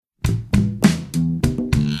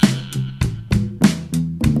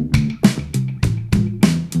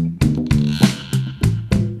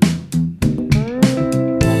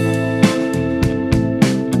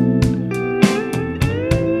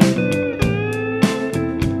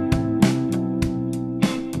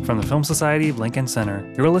From the Film Society of Lincoln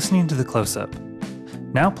Center, you're listening to The Close-Up.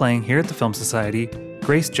 Now playing here at the Film Society,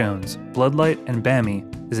 Grace Jones, Bloodlight and Bammy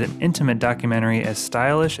is an intimate documentary as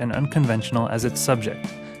stylish and unconventional as its subject,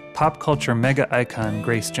 pop culture mega icon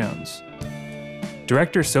Grace Jones.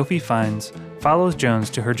 Director Sophie Fiennes follows Jones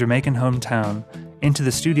to her Jamaican hometown, into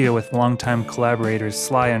the studio with longtime collaborators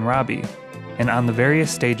Sly and Robbie, and on the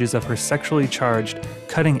various stages of her sexually charged,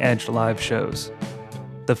 cutting-edge live shows.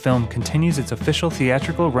 The film continues its official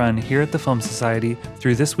theatrical run here at the Film Society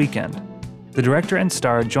through this weekend. The director and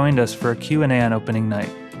star joined us for a Q&A on opening night.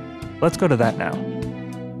 Let's go to that now.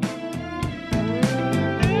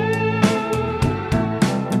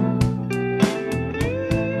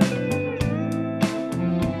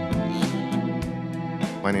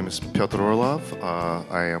 My name is Piotr Orlov.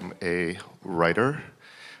 I am a writer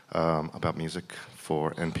about music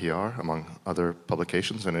for NPR, among other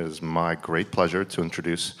publications, and it is my great pleasure to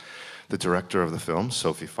introduce the director of the film,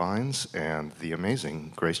 Sophie Fiennes, and the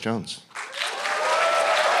amazing Grace Jones.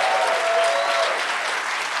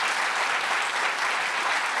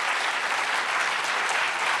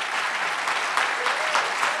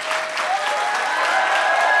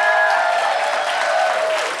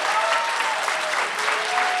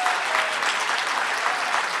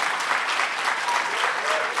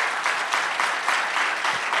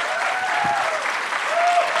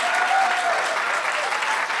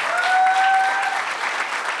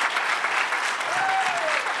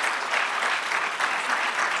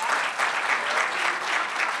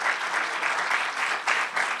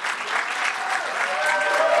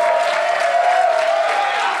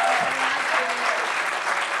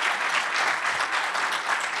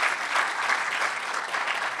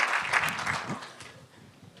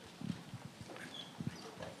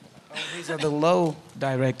 These are the low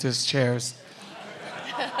director's chairs.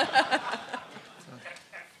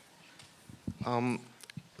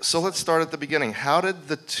 So let's start at the beginning. How did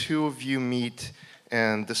the two of you meet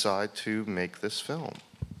and decide to make this film?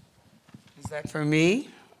 Is that for me?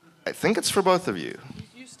 I think it's for both of you.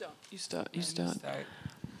 You start. You start.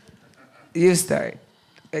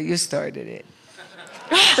 You started it.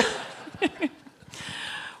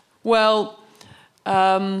 Well,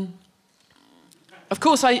 of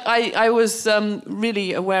course, I was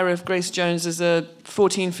really aware of Grace Jones as a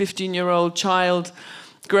 14, 15-year-old child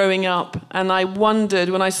growing up, and I wondered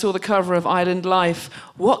when I saw the cover of Island Life,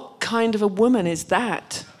 what kind of a woman is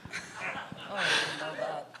that?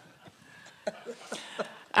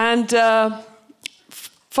 And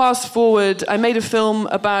fast forward, I made a film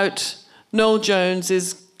about Noel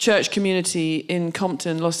Jones's church community in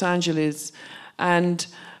Compton, Los Angeles, and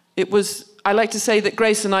it was, I like to say that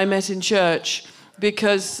Grace and I met in church,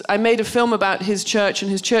 because I made a film about his church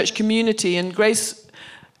and his church community, and Grace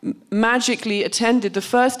magically attended the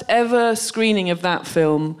first ever screening of that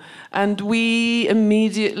film, and we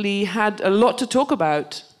immediately had a lot to talk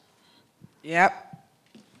about. Yep.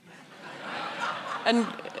 And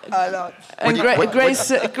A lot. and Grace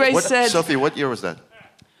said... Sophie, what year was that?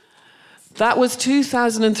 That was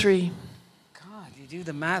 2003. God, you do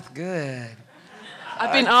the math good.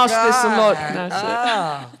 I've been asked this a lot.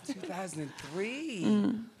 Now, so.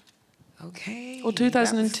 2003. Okay. Or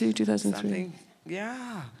 2002, 2003. Something.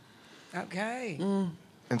 Yeah. Okay.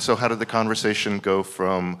 And so how did the conversation go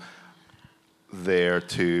from there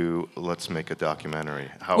to let's make a documentary?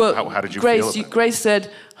 How did you feel about it? Grace said,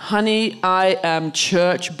 "Honey, I am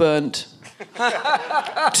church burnt.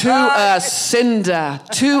 To a cinder,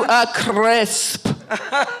 to a crisp."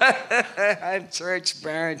 I'm church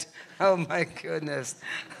burnt. Oh my goodness.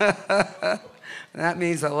 That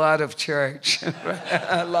means a lot of church.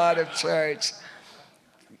 A lot of church.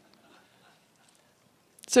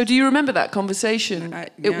 So do you remember that conversation?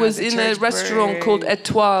 It was in a restaurant called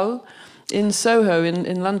Etoile in Soho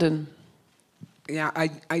in London. Yeah,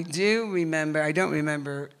 I do remember. I don't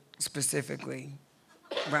remember specifically.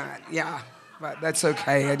 But yeah, but that's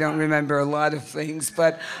okay. I don't remember a lot of things,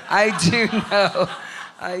 but I do know.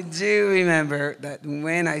 I do remember that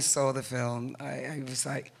when I saw the film, I was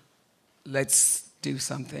like, let's do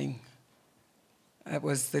something. That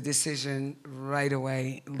was the decision right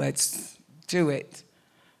away. Let's do it.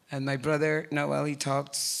 And my brother, Noel, he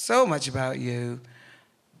talked so much about you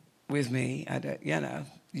with me.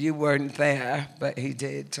 You weren't there, but he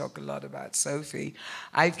did talk a lot about Sophie.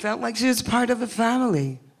 I felt like she was part of the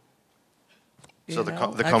family. So the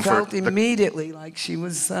comfort... I felt immediately like she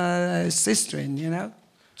was a sister-in,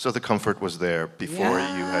 So the comfort was there before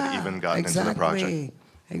you had even gotten into the project.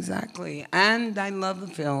 Exactly. And I love the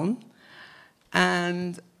film.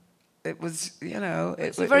 And it was,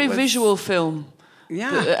 It's a very visual film.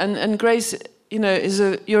 Yeah. And Grace,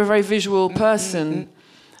 you're a very visual person.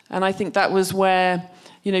 And I think that was where,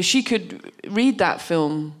 you know, she could read that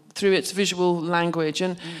film through its visual language.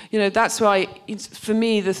 And, you know, that's why, it's, for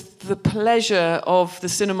me, the pleasure of the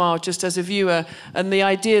cinema just as a viewer, and the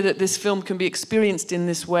idea that this film can be experienced in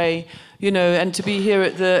this way, you know, and to be here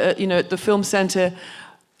at the, you know, at the Film Centre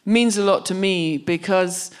means a lot to me,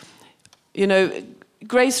 because, you know,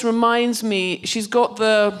 Grace reminds me, she's got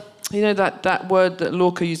the, you know, that word that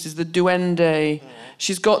Lorca uses, the duende.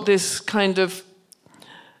 She's got this kind of,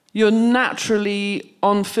 you're naturally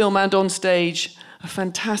on film and on stage, a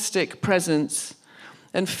fantastic presence.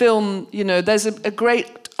 And film, you know, there's a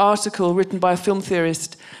great article written by a film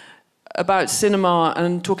theorist about cinema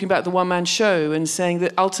and talking about the one-man show and saying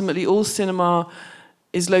that ultimately all cinema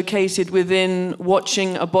is located within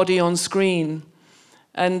watching a body on screen.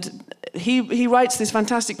 And he writes this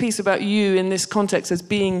fantastic piece about you in this context as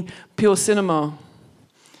being pure cinema.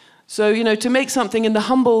 So, you know, to make something in the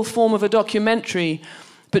humble form of a documentary,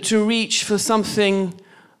 but to reach for something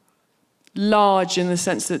large in the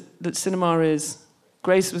sense that cinema is.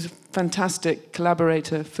 Grace was a fantastic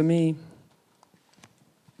collaborator for me.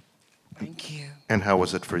 Thank you. And how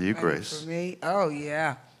was it for you, Grace? For me? Oh,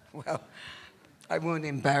 yeah. Well, I won't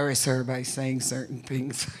embarrass her by saying certain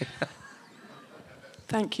things.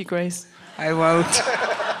 Thank you, Grace. I won't.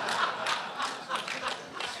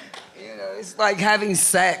 You know, it's like having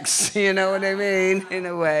sex, you know what I mean, in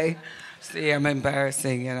a way. See, I'm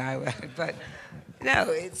embarrassing, you know, but no,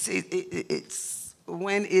 it's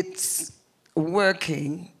when it's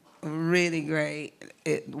working really great,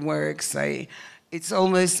 it works. It's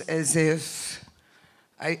almost as if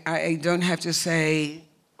I don't have to say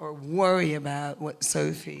or worry about what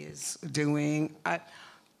Sophie is doing. I'm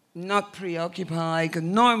not preoccupied, 'cause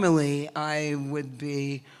normally I would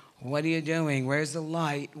be, what are you doing? Where's the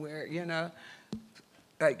light? Where, you know,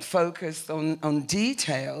 like focused on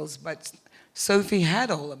details, but Sophie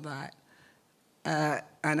had all of that.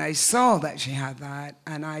 And I saw that she had that,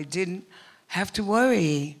 and I didn't have to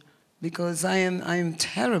worry, because I am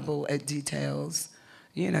terrible at details.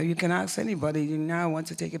 You know, you can ask anybody, you now want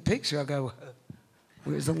to take a picture, I'll go,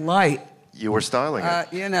 where's the light? You were styling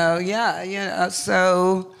it. You know, yeah, you know,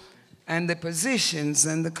 so, and the positions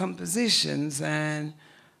and the compositions and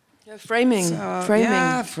Yeah, framing.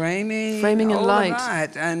 Yeah, framing and all light. of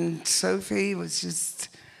that. And Sophie was just,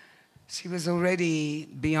 she was already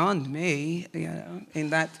beyond me, you know,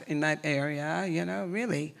 in that area, you know,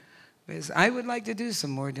 really. Because I would like to do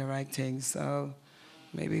some more directing, so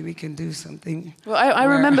maybe we can do something. Well, I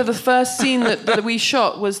remember the first scene that we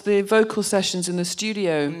shot was the vocal sessions in the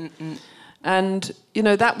studio. And, you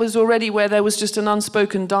know, that was already where there was just an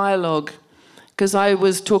unspoken dialogue. Because I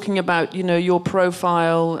was talking about, you know, your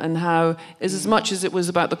profile and how, as much as it was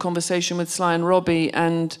about the conversation with Sly and Robbie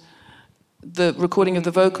and the recording of the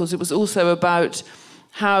vocals, it was also about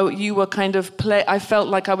how you were kind of I felt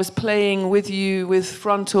like I was playing with you with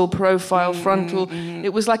frontal profile, frontal.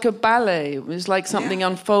 It was like a ballet. It was like something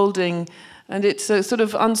unfolding. And it's a sort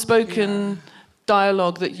of unspoken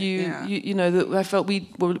dialogue that you know, that I felt we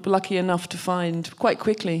were lucky enough to find quite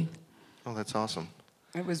quickly. Oh, that's awesome.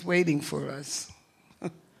 It was waiting for us.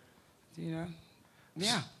 You know?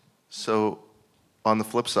 Yeah. So, on the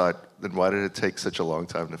flip side, then why did it take such a long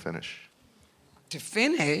time to finish? To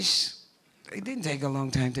finish? It didn't take a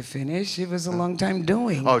long time to finish. It was a long time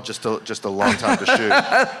doing. Oh, just a long time to shoot.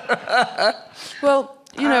 Well,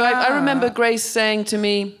 you know, I remember Grace saying to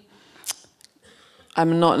me,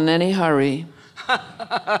 I'm not in any hurry.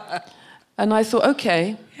 And I thought,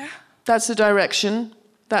 okay, that's the direction.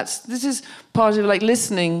 This is part of like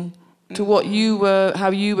listening to what you were,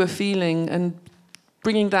 how you were feeling, and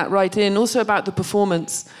bringing that right in. Also about the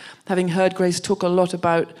performance, having heard Grace talk a lot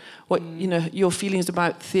about what, you know, your feelings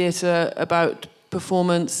about theatre, about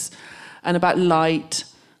performance, and about light,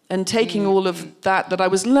 and taking all of that I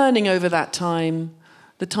was learning over that time,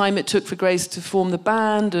 the time it took for Grace to form the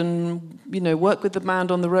band and, you know, work with the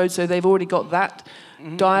band on the road, so they've already got that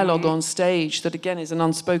dialogue on stage that, again, is an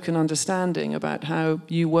unspoken understanding about how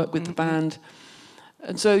you work with the band.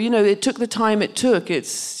 And so, you know, it took the time it took.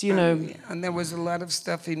 It's, you know... And there was a lot of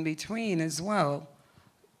stuff in between as well.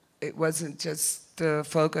 It wasn't just, the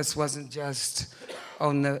focus wasn't just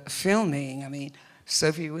on the filming. I mean,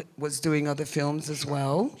 Sophie was doing other films as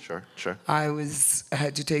well. Sure. I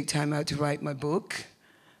had to take time out to write my book.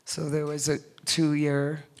 So there was a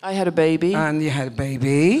 2-year... I had a baby. And you had a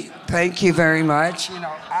baby. Thank you very much. You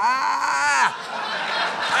know,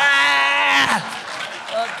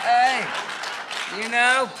 okay. You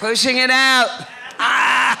know, pushing it out.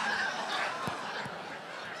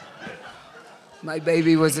 My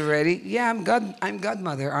baby was already, I'm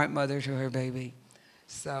godmother, aunt mother to her baby.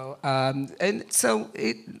 So, a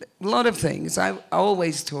lot of things. I'm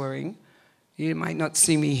always touring. You might not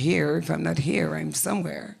see me here. If I'm not here, I'm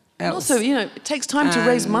somewhere else. Also, it takes time to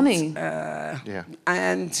raise money. Yeah.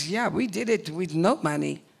 And yeah, we did it with no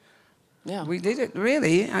money. Yeah. We did it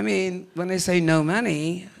really. I mean, when I say no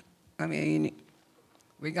money, I mean,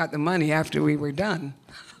 we got the money after we were done.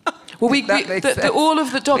 Well, all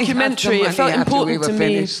of the documentary, it felt important to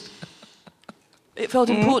me. It felt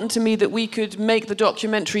important to me that we could make the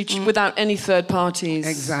documentary without any third parties.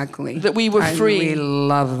 Exactly. That we were free. And we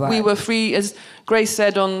love that. We were free, as Grace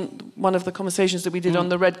said on one of the conversations that we did on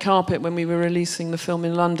the red carpet when we were releasing the film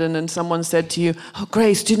in London, and someone said to you, "Oh,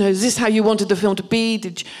 Grace, is this how you wanted the film to be?"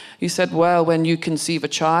 You said, "Well, when you conceive a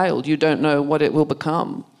child, you don't know what it will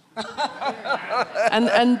become."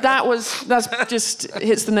 and that's just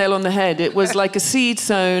hits the nail on the head. It was like a seed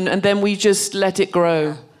sown, and then we just let it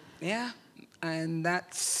grow. Yeah. And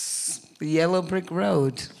that's the yellow brick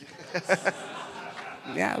road.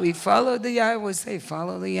 Yeah, we followed I always say,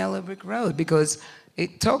 follow the yellow brick road, because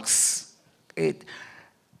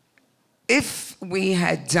if we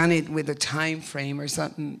had done it with a time frame or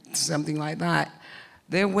something like that,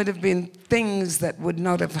 there would have been things that would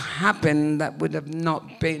not have happened that would have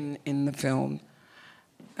not been in the film.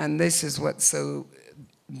 And this is what's so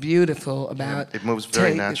beautiful about it moves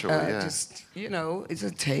very naturally. Just it's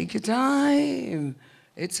a take your time.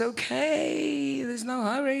 It's okay. There's no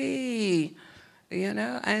hurry.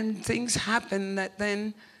 And things happen that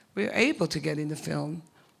then we're able to get in the film.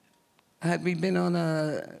 Had we been on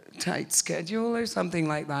a tight schedule or something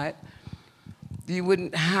like that, you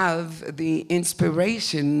wouldn't have the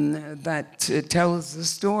inspiration that tells the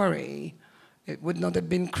story. It would not have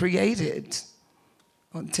been created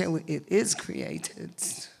until it is created,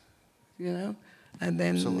 And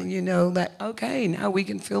then you know that, okay, now we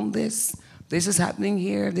can film this. This is happening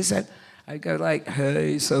here. I go like,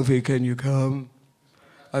 "Hey, Sophie, can you come?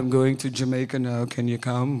 I'm going to Jamaica now. Can you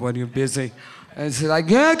come? When you're busy?" And she's like,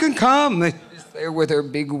 "Yeah, I can come." And she's there with her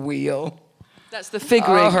big wheel. That's the fig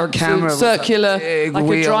rig. Her camera was circular, like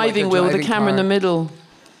a driving wheel with a camera in the middle.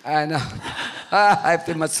 I know. I have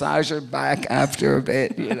to massage her back after a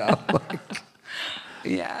bit,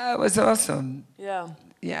 Yeah, it was awesome. Yeah.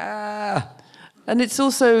 Yeah. And it's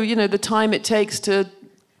also, the time it takes to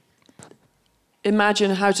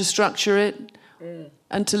imagine how to structure it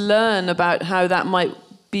and to learn about how that might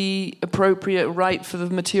be appropriate, right for the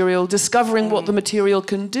material, discovering what the material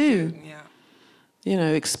can do. Yeah.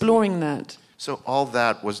 Exploring that. So all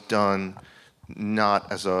that was done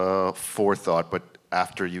not as a forethought, but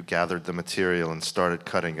after you gathered the material and started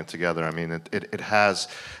cutting it together. I mean, it has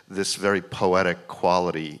this very poetic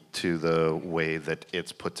quality to the way that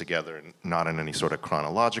it's put together, not in any sort of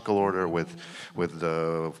chronological order. With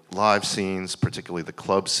the live scenes, particularly the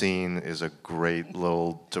club scene, is a great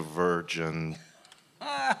little divergent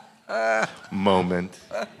moment.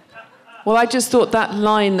 Well, I just thought that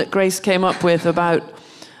line that Grace came up with about,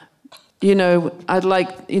 I'd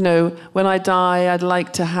like, when I die, I'd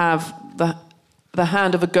like to have the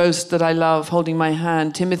hand of a ghost that I love holding my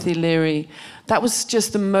hand, Timothy Leary. That was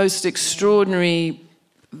just the most extraordinary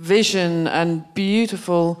vision and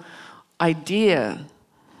beautiful idea,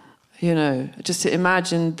 just to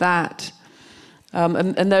imagine that.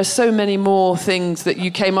 And there's so many more things that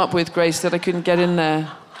you came up with, Grace, that I couldn't get in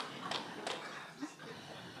there.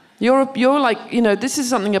 You're like, this is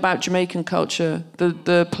something about Jamaican culture,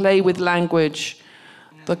 the play with language,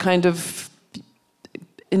 the kind of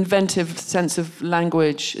inventive sense of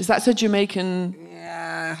language. Is that so Jamaican?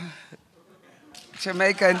 Yeah.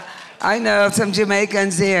 Jamaican. I know some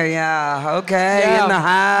Jamaicans here, yeah. Okay, in the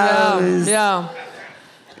house.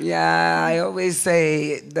 Yeah, I always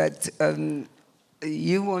say that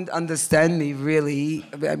you won't understand me, really.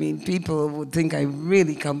 I mean, people would think I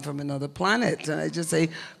really come from another planet. And I just say,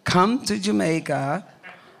 come to Jamaica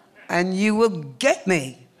and you will get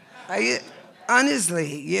me.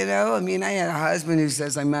 Honestly, I mean, I had a husband who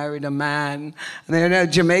says I married a man, and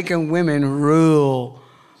Jamaican women rule.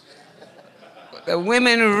 The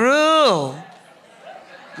women rule.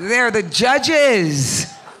 They're the judges.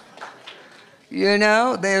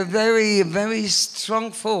 They're very, very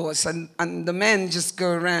strong force, and the men just go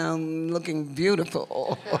around looking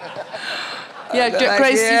beautiful. Yeah,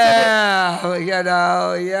 Grace.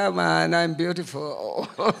 Yeah, man, I'm beautiful.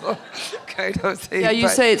 Kind of thing. Yeah, you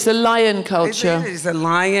say it's a lion culture. It's a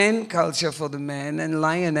lion culture for the men and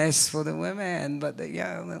lioness for the women. But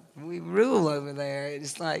we rule over there.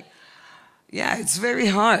 It's like, it's very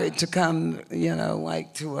hard to come,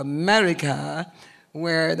 to America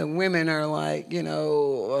where the women are like, you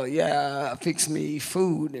know, yeah, fix me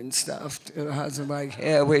food and stuff. The husband like,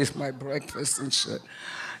 yeah, where's my breakfast and shit.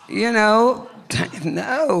 You know,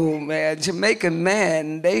 no, man. Jamaican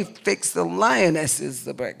men, they fix the lionesses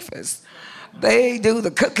the breakfast. They do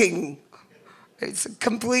the cooking. It's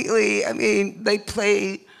completely, I mean, they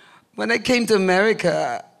play, when I came to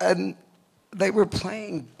America and they were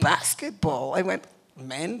playing basketball, I went,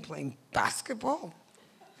 men playing basketball?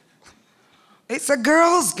 It's a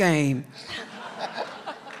girls' game.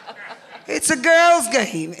 It's a girls'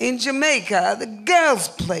 game. In Jamaica, the girls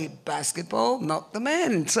play basketball, not the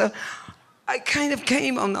men. So I kind of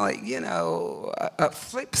came on, like, you know, a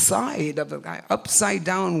flip side of the upside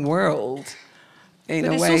down world in a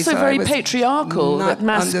way. It's also so very patriarchal that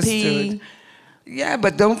Mass P. Yeah,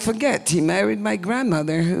 but don't forget, he married my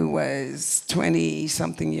grandmother who was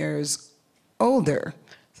 20-something years older.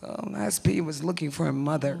 So Mass P was looking for a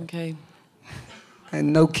mother. Okay.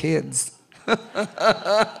 And no kids.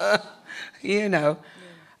 You know.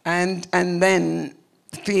 And then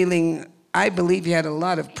feeling, I believe he had a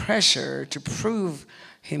lot of pressure to prove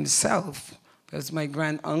himself, because my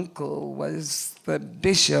granduncle was the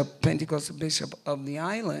bishop, Pentecostal bishop of the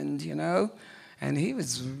island, you know, and he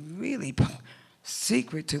was really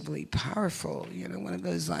secretively powerful, you know, one of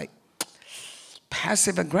those like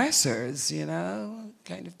passive aggressors, you know,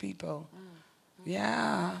 kind of people.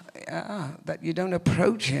 Yeah, that you don't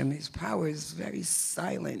approach him. His power is very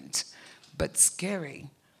silent, but scary.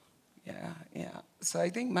 Yeah. So I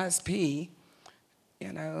think Mass P,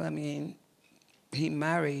 you know, I mean, he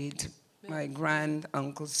married my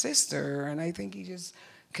granduncle's sister, and I think he just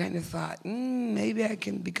kind of thought, maybe I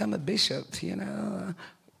can become a bishop, you know.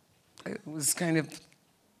 It was kind of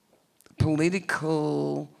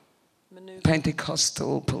political,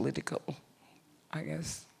 Pentecostal political, I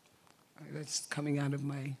guess. That's coming out of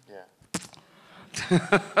my...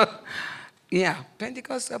 Yeah. Yeah,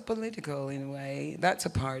 Pentecostal political in a way. That's a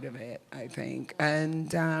part of it, I think.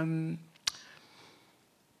 And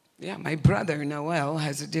yeah, my brother Noel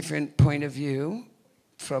has a different point of view.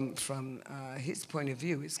 From his point of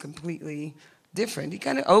view, it's completely different. He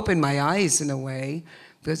kind of opened my eyes in a way,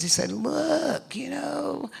 because he said, look, you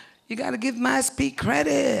know, you got to give Mass P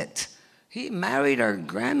credit. He married our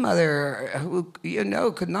grandmother who, you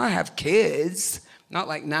know, could not have kids. Not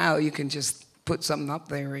like now you can just put something up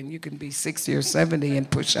there and you can be 60 or 70 and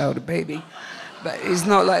push out a baby. But it's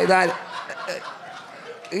not like that.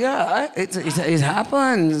 Yeah, it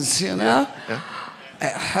happens, you know?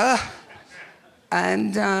 Yeah.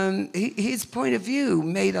 And his point of view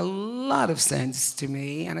made a lot of sense to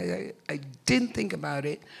me, and I didn't think about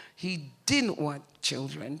it. He didn't want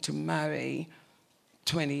children to marry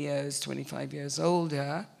 20 years, 25 years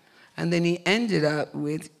older, and then he ended up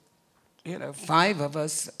with, you know, 5 of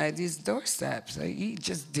us at his doorstep. So he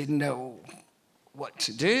just didn't know what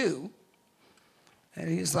to do. And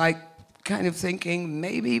he was like, kind of thinking,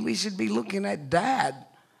 maybe we should be looking at Dad.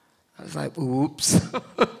 I was like, oops.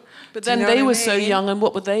 But then they were so young, and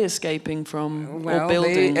what were they escaping from or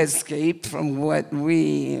building? They escaped from what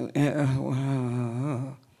we...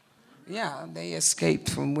 yeah, they escaped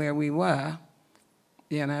from where we were,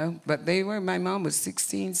 you know. But my mom was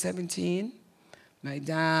 16, 17. My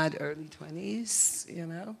dad, early 20s, you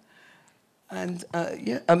know. And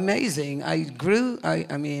yeah, amazing. I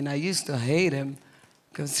used to hate him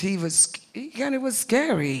because he kind of was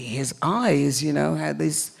scary. His eyes, you know, had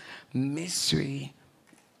this mystery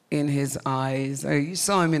in his eyes. You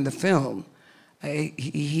saw him in the film.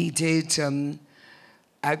 He did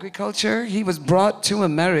agriculture. He was brought to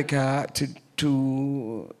America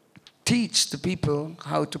to teach the people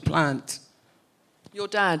how to plant. Your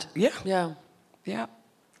dad? Yeah. Yeah. Yeah.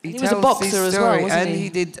 He was a boxer as well, wasn't he? And he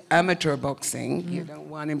did amateur boxing. You don't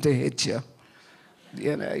want him to hit you.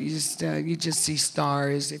 You know, you just see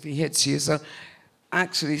stars if he hits you. So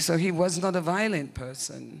actually, he was not a violent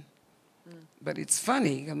person. But it's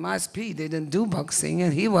funny, Mass P didn't do boxing,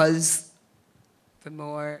 and he was the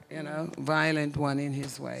more, you know, violent one in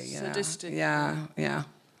his way. Sadistic. Yeah.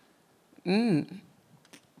 And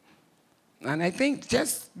I think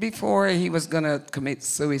just before he was going to commit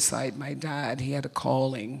suicide, my dad, he had a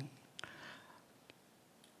calling.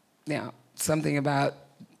 Yeah, something about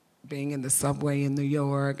being in the subway in New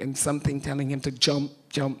York and something telling him to jump.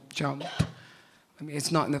 I mean,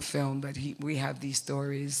 it's not in the film, but we have these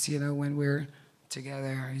stories, you know, when we're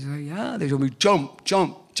together. He's like, yeah, they told me, jump.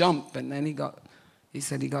 And then he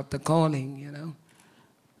said he got the calling, you know,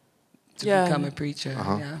 to become a preacher.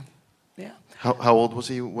 Yeah. How old was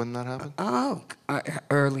he when that happened? Oh,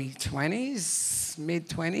 early 20s,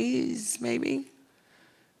 mid-20s, maybe.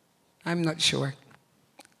 I'm not sure.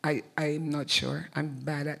 I'm not sure. I'm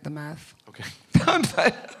bad at the math. Okay.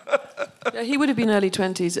 Yeah, he would have been early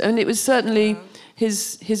 20s, and it was certainly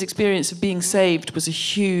his experience of being saved was a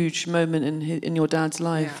huge moment in your dad's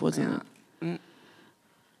life, wasn't it?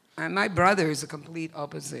 And my brother is the complete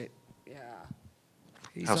opposite.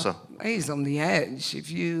 Yeah. How so? He's on the edge.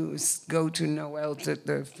 If you go to Noelle,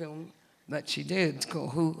 the film that she did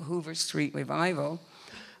called Hoover Street Revival,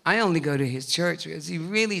 I only go to his church because he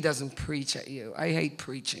really doesn't preach at you. I hate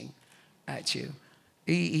preaching at you.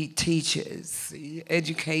 He teaches, he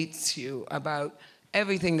educates you about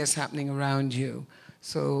everything that's happening around you.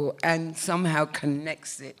 So, and somehow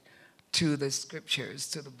connects it to the scriptures,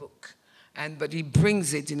 to the book. But he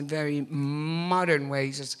brings it in a very modern way.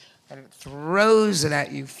 He just kind of throws it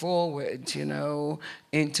at you forward,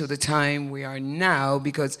 into the time we are now,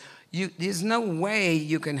 because there's no way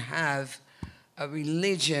you can have a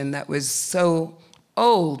religion that was so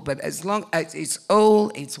old, but as long as it's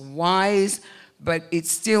old, it's wise, but it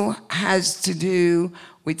still has to do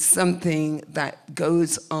with something that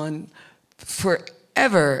goes on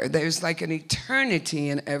forever. There's like an eternity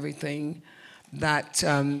in everything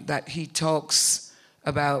that he talks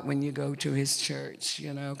about when you go to his church,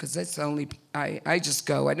 because that's the only, I just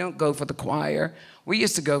go. I don't go for the choir. We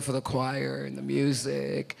used to go for the choir and the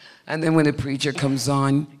music, and then when the preacher comes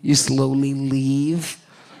on, you slowly leave.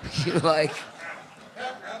 You're like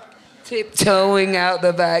tiptoeing out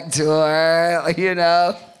the back door,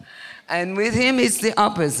 And with him, it's the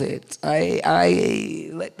opposite. I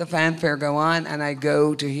let the fanfare go on, and I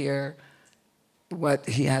go to hear what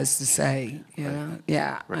he has to say, Yeah.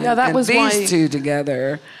 Right. Yeah, that was these two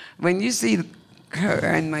together, when you see her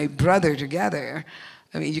and my brother together,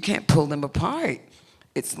 I mean, you can't pull them apart.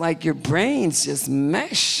 It's like your brains just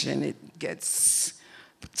mesh, and it gets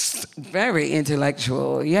very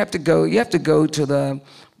intellectual. You have to go to the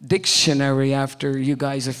dictionary after you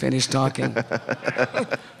guys are finished talking.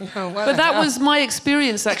 But that was my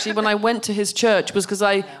experience, actually, when I went to his church, was because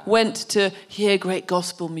I went to hear great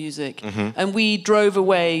gospel music. And we drove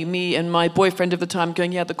away, me and my boyfriend of the time,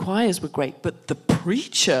 going, yeah, the choirs were great, but the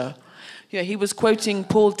preacher, he was quoting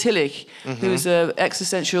Paul Tillich, who's an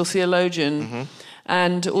existential theologian,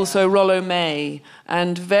 and also Rollo May,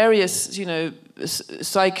 and various,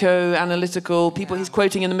 psychoanalytical people he's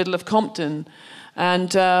quoting in the middle of Compton. And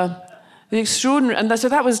the extraordinary, and so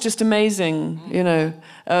that was just amazing,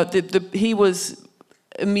 he was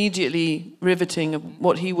immediately riveting of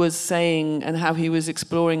what he was saying and how he was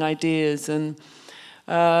exploring ideas. And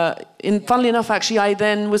funnily enough, actually, I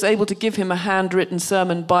then was able to give him a handwritten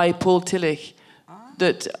sermon by Paul Tillich.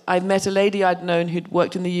 That I met a lady I'd known who'd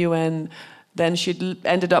worked in the UN. Then she'd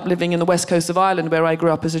ended up living in the west coast of Ireland, where I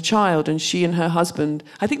grew up as a child, and she and her husband,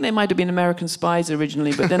 I think they might have been American spies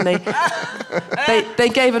originally, but then they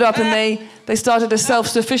gave it up, and they started a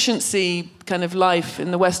self-sufficiency kind of life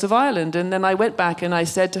in the west of Ireland. And then I went back and I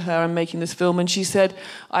said to her, I'm making this film, and she said,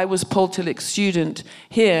 I was Paul Tillich's student.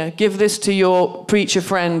 Here, give this to your preacher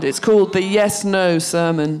friend. It's called the Yes-No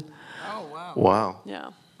Sermon. Oh, wow. Wow. Yeah.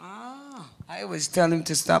 I always tell him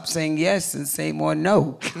to stop saying yes and say more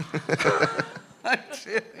no.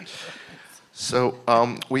 So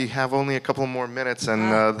we have only a couple more minutes,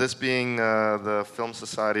 and this being the Film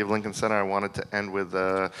Society of Lincoln Center, I wanted to end with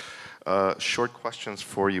short questions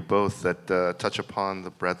for you both that touch upon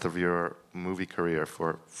the breadth of your movie career.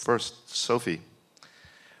 For first, Sophie,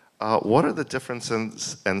 what are the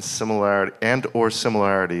differences and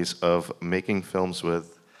similarities of making films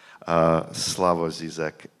with Slavoj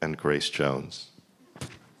Zizek and Grace Jones?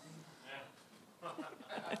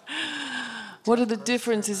 What are the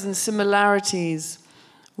differences and similarities?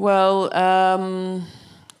 Well,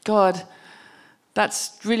 God,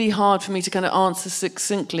 that's really hard for me to kind of answer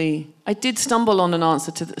succinctly. I did stumble on an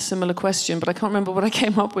answer to a similar question, but I can't remember what I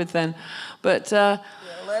came up with then. But let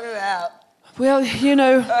it out. Well, It's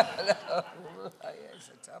a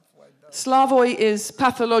tough one, though. Slavoj is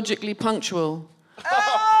pathologically punctual.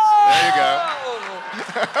 There you go.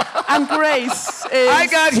 And Grace is... I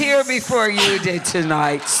got here before you did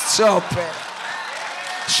tonight. Stop it.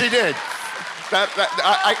 She did.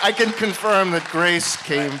 I can confirm that Grace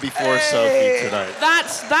came before Sophie tonight.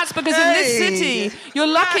 That's because in this city, you're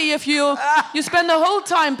lucky if you spend the whole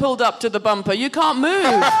time pulled up to the bumper. You can't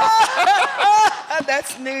move.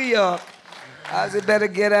 That's New York. I said better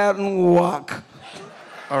get out and walk.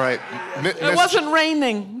 All right. It wasn't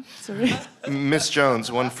raining. Sorry. Miss Jones,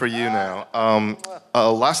 one for you now.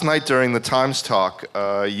 Last night during the Times Talk,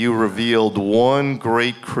 you revealed one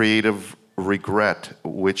great creative regret,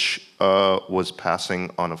 which was passing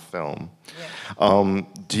on a film. Yeah.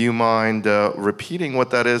 Do you mind repeating what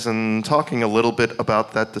that is and talking a little bit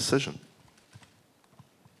about that decision?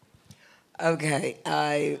 Okay,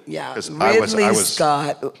 'Cause Ridley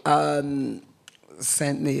Scott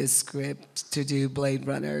sent me a script to do Blade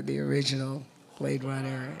Runner, the original Blade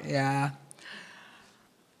Runner, yeah.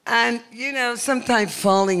 And, sometimes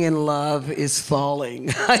falling in love is falling.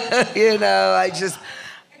 I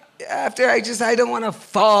don't want to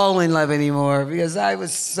fall in love anymore because I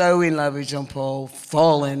was so in love with Jean-Paul,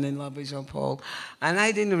 fallen in love with Jean-Paul. And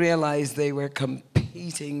I didn't realize they were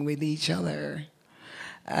competing with each other.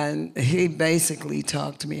 And he basically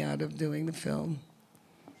talked me out of doing the film.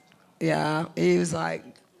 Yeah, he was like,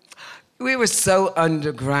 we were so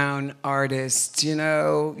underground artists,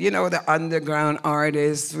 the underground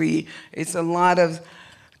artists. It's a lot of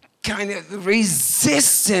kind of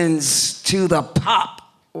resistance to the pop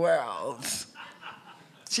world.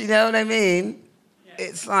 Do you know what I mean? Yeah.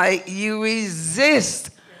 It's like you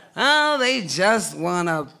resist. Oh, they just want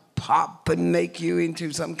to pop and make you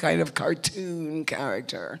into some kind of cartoon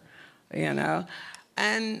character, And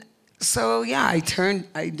so, yeah, I turned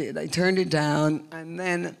it down, and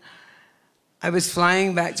then I was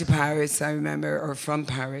flying back to Paris, I remember, or from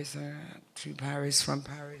Paris, to Paris, from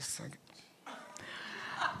Paris.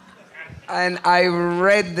 And I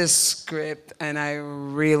read the script, and I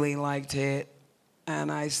really liked it.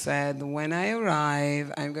 And I said, when I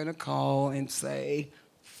arrive, I'm going to call and say,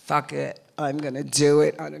 fuck it, I'm going to do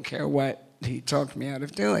it. I don't care what he talked me out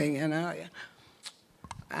of doing,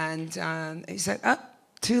 And he said,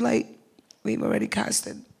 too late. We've already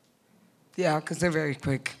casted. Yeah, because they're very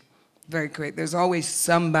quick. Very quick. There's always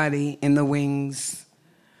somebody in the wings.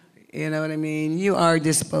 You know what I mean? You are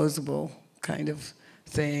disposable kind of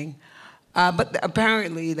thing. But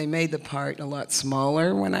apparently they made the part a lot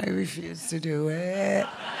smaller when I refused to do it.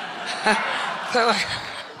 So,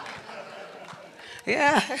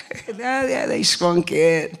 they shrunk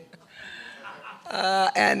it.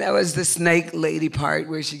 And there was the snake lady part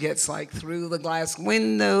where she gets through the glass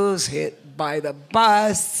windows, hit by the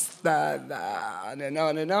bus, on and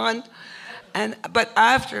on and on. But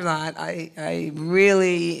after that, I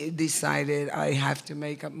really decided I have to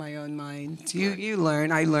make up my own mind. You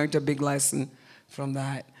learn. I learned a big lesson from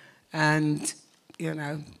that. And,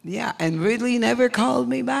 and Ridley never called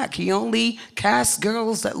me back. He only cast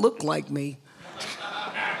girls that look like me.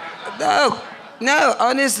 No,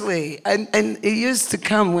 honestly. And he used to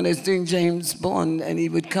come when I was doing James Bond, and he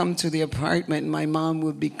would come to the apartment, and my mom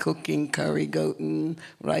would be cooking curry goat and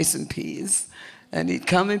rice and peas. And he'd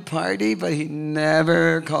come and party, but he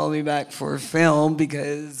never called me back for a film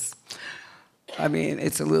because,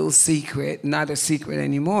 it's a little secret, not a secret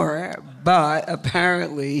anymore. But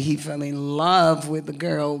apparently he fell in love with the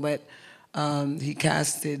girl, but he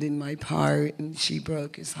casted in my part, and she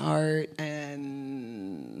broke his heart,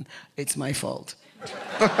 and it's my fault.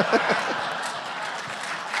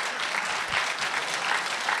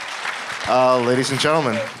 Ladies and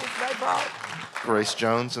gentlemen, It's my fault. Grace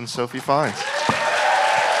Jones and Sophie Fiennes.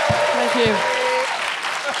 Thank you.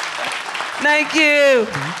 Thank you.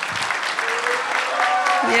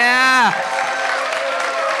 Yeah.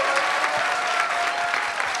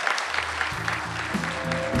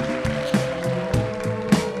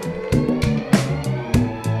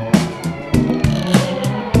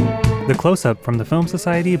 The Close-Up from the Film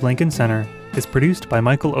Society of Lincoln Center is produced by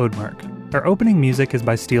Michael Odemark. Our opening music is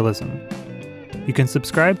by Steelism. You can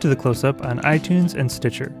subscribe to The Close-Up on iTunes and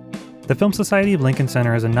Stitcher. The Film Society of Lincoln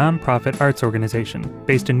Center is a non-profit arts organization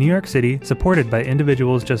based in New York City, supported by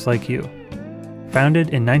individuals just like you. Founded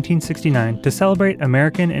in 1969 to celebrate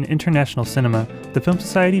American and international cinema, the Film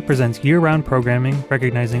Society presents year-round programming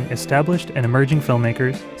recognizing established and emerging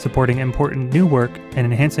filmmakers, supporting important new work, and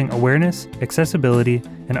enhancing awareness, accessibility,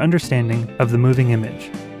 and understanding of the moving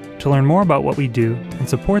image. To learn more about what we do and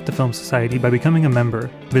support the Film Society by becoming a member,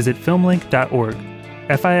 visit filmlink.org,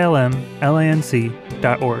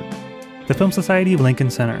 filmlanc.org. The Film Society of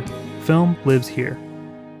Lincoln Center. Film lives here.